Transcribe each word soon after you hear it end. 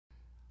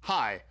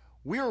Hi,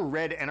 we're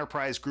Red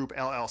Enterprise Group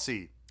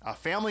LLC, a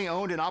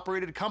family-owned and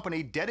operated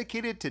company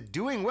dedicated to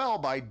doing well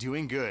by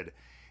doing good.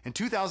 In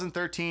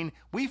 2013,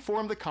 we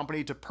formed the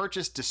company to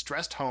purchase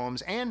distressed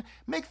homes and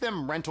make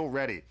them rental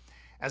ready.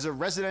 As a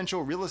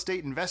residential real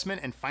estate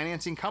investment and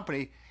financing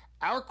company,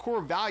 our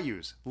core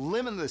values,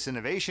 limitless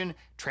innovation,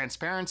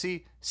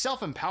 transparency,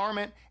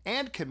 self-empowerment,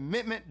 and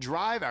commitment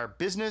drive our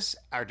business,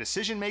 our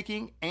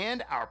decision-making,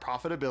 and our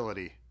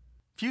profitability.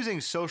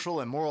 Fusing social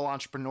and moral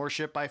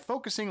entrepreneurship by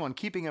focusing on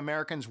keeping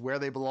Americans where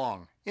they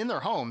belong, in their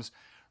homes,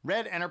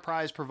 Red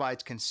Enterprise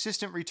provides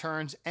consistent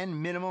returns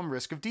and minimum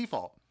risk of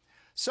default.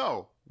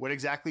 So, what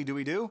exactly do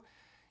we do?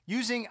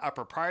 Using a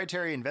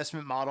proprietary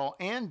investment model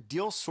and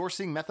deal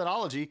sourcing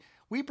methodology,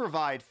 we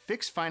provide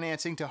fixed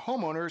financing to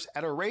homeowners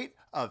at a rate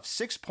of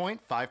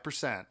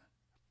 6.5%.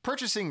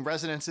 Purchasing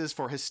residences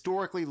for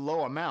historically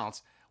low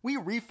amounts, we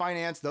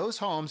refinance those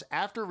homes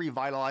after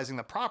revitalizing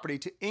the property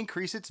to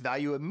increase its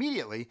value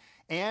immediately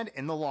and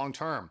in the long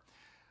term.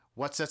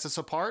 What sets us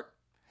apart?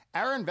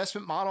 Our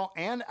investment model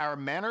and our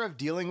manner of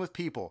dealing with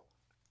people,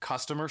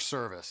 customer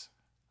service.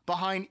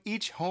 Behind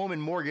each home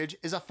and mortgage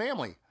is a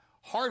family,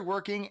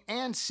 hardworking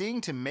and seeing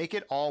to make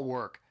it all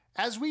work,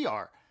 as we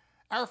are.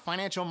 Our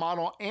financial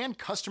model and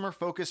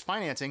customer-focused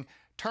financing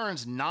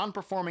turns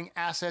non-performing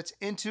assets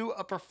into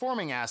a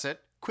performing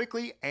asset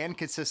quickly and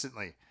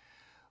consistently.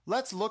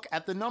 Let's look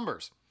at the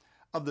numbers.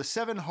 Of the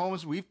 7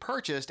 homes we've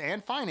purchased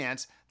and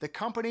financed, the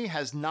company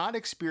has not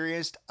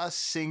experienced a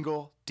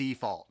single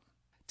default.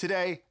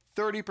 Today,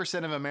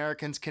 30% of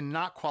Americans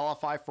cannot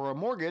qualify for a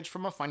mortgage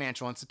from a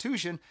financial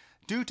institution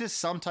due to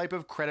some type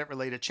of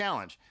credit-related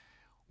challenge.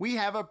 We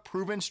have a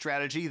proven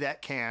strategy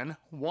that can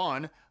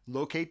 1.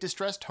 Locate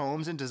distressed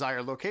homes in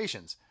desired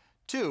locations.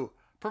 2.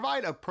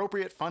 Provide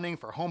appropriate funding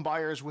for home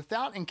buyers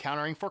without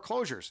encountering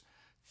foreclosures.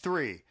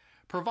 3.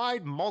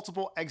 Provide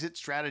multiple exit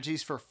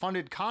strategies for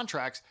funded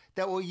contracts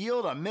that will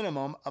yield a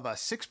minimum of a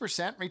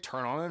 6%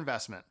 return on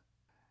investment.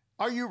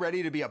 Are you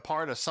ready to be a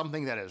part of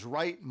something that is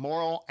right,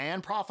 moral,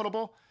 and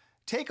profitable?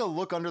 Take a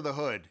look under the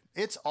hood.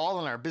 It's all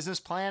in our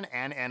business plan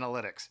and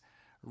analytics.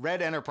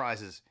 Red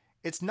Enterprises.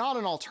 It's not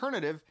an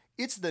alternative,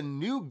 it's the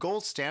new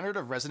gold standard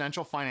of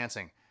residential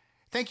financing.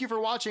 Thank you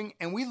for watching,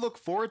 and we look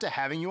forward to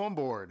having you on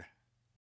board.